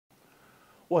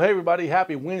Well, hey everybody,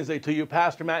 happy Wednesday to you.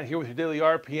 Pastor Matt here with your daily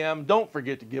RPM. Don't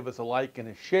forget to give us a like and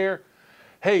a share.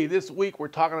 Hey, this week we're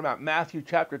talking about Matthew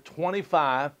chapter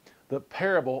 25, the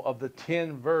parable of the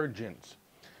 10 virgins.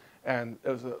 And it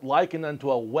was likened unto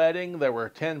a wedding. There were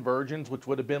 10 virgins, which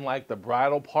would have been like the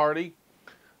bridal party.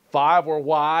 5 were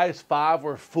wise, 5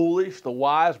 were foolish. The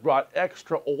wise brought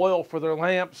extra oil for their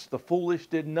lamps. The foolish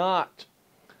did not.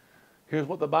 Here's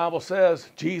what the Bible says,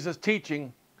 Jesus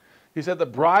teaching. He said the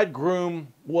bridegroom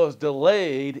was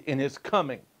delayed in his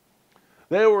coming.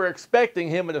 They were expecting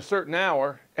him at a certain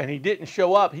hour, and he didn't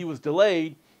show up. He was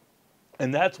delayed,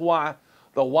 and that's why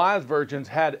the wise virgins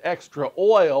had extra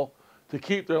oil to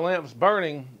keep their lamps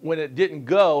burning when it didn't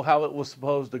go how it was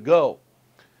supposed to go.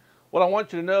 What I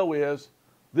want you to know is,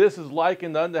 this is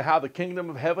likened unto how the kingdom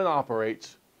of heaven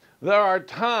operates. There are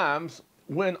times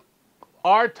when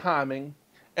our timing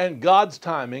and God's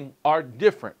timing are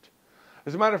different.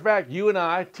 As a matter of fact, you and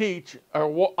I teach,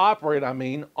 or operate,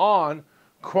 on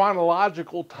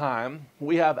chronological time.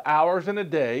 We have hours in a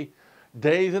day,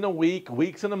 days in a week,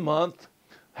 weeks in a month,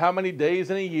 how many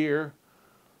days in a year.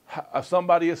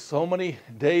 Somebody is so many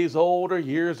days old or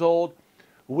years old.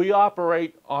 We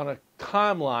operate on a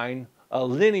timeline, a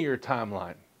linear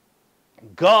timeline.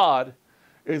 God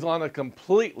is on a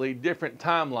completely different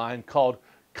timeline called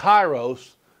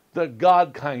Kairos, the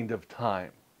God kind of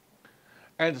time.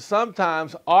 And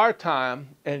sometimes our time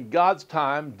and God's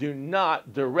time do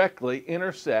not directly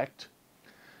intersect.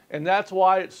 And that's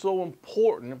why it's so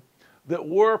important that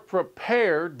we're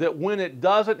prepared that when it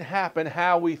doesn't happen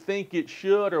how we think it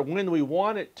should or when we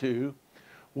want it to,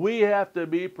 we have to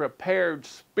be prepared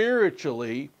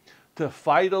spiritually to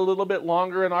fight a little bit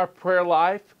longer in our prayer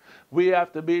life. We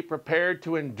have to be prepared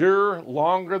to endure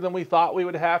longer than we thought we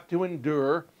would have to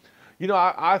endure. You know,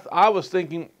 I was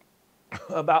thinking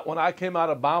about when I came out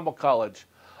of Bible college.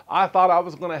 I thought I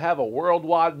was going to have a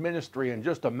worldwide ministry in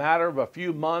just a matter of a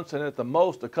few months and at the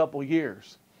most a couple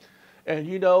years. And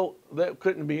you know, that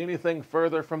couldn't be anything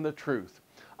further from the truth.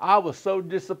 I was so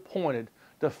disappointed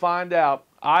to find out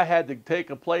I had to take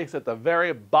a place at the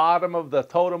very bottom of the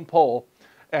totem pole,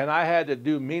 and I had to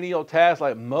do menial tasks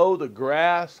like mow the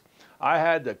grass. I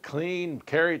had to clean,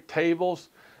 carry tables,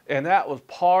 and that was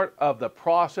part of the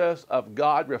process of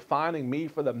God refining me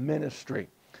for the ministry.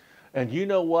 And you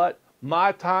know what?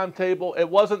 My timetable, it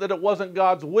wasn't that it wasn't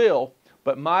God's will,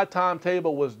 but my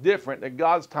timetable was different than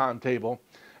God's timetable.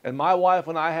 And my wife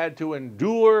and I had to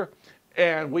endure,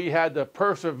 and we had to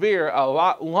persevere a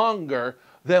lot longer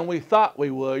than we thought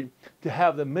we would to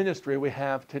have the ministry we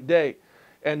have today.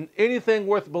 And anything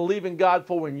worth believing God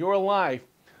for in your life,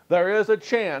 there is a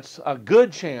chance, a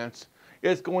good chance,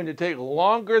 it's going to take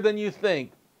longer than you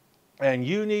think. And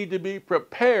you need to be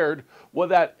prepared with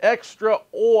that extra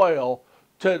oil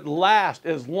to last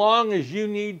as long as you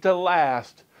need to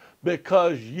last,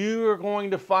 because you are going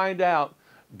to find out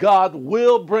God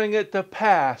will bring it to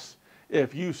pass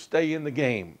if you stay in the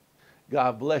game.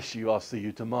 God bless you. I'll see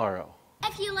you tomorrow.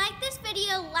 If you like this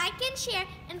video, like and share,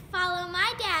 and follow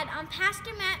my dad on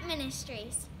Pastor Matt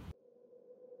Ministries.